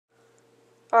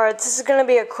Alright, this is going to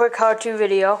be a quick how-to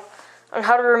video on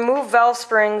how to remove valve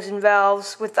springs and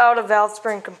valves without a valve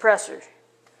spring compressor.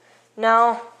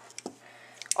 Now,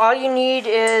 all you need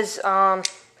is a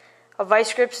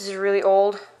vice grip. This is really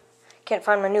old. Can't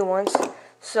find my new ones.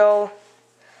 So,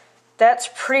 that's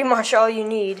pretty much all you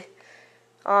need.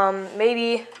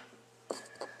 Maybe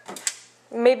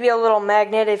a little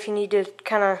magnet if you need to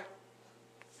kind of,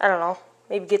 I don't know,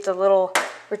 maybe get the little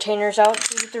retainers out.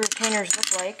 See what the retainers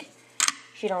look like.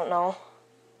 If you don't know,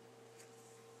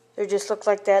 they just look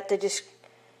like that. They just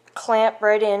clamp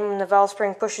right in when the valve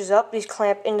spring pushes up. These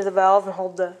clamp into the valve and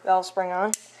hold the valve spring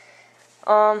on.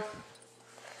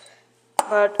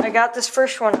 But I got this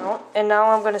first one out, and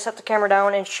now I'm going to set the camera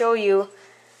down and show you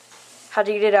how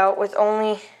to get it out with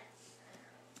only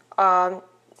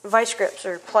vice grips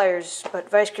or pliers.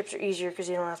 But vice grips are easier because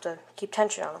you don't have to keep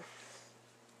tension on them.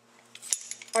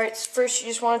 Alright, so first you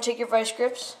just want to take your vice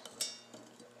grips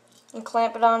and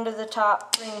clamp it onto the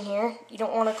top ring here. You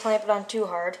don't want to clamp it on too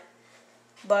hard,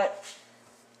 but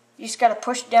you just got to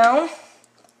push down.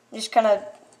 Just kind of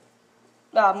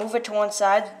move it to one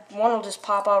side. One will just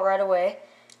pop out right away.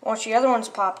 Once the other one's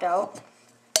popped out,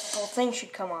 the whole thing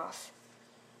should come off.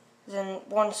 Then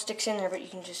one sticks in there, but you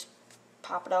can just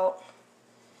pop it out.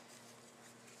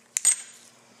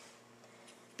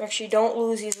 Make sure you don't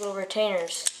lose these little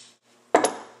retainers.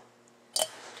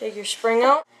 Take your spring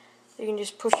out. You can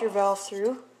just push your valve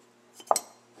through.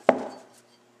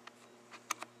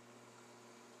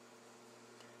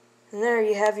 And there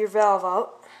you have your valve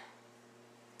out.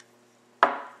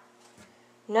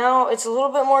 Now it's a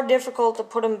little bit more difficult to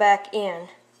put them back in,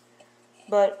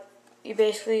 but you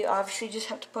basically obviously just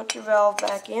have to put your valve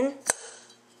back in.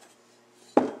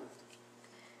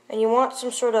 And you want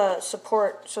some sort of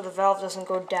support so the valve doesn't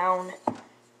go down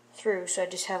through, so I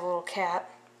just have a little cap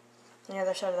on the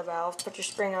other side of the valve. Put your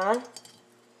spring on.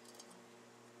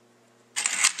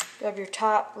 Grab your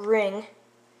top ring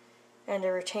and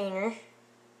a retainer.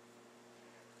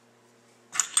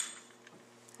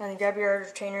 And then grab your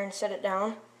retainer and set it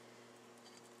down.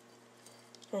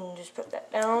 And just put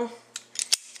that down.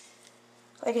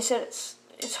 Like I said,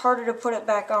 it's harder to put it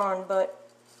back on, but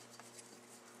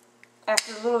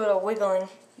after a little bit of wiggling,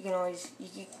 you can always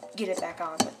get it back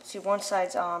on. But see, one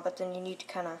side's on, but then you need to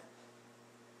kind of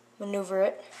maneuver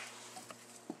it.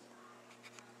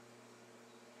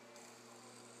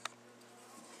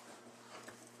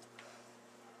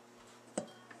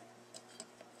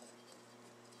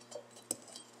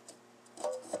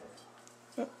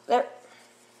 There.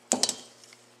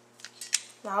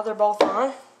 Now they're both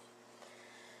on.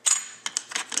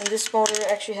 And this motor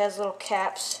actually has little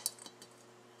caps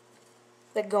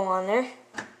that go on there.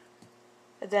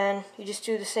 And then you just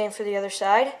do the same for the other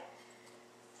side.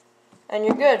 And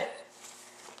you're good.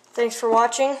 Thanks for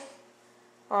watching.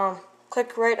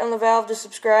 Click right on the valve to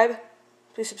subscribe.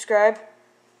 Please subscribe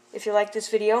if you like this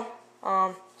video.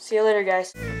 See you later,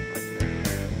 guys.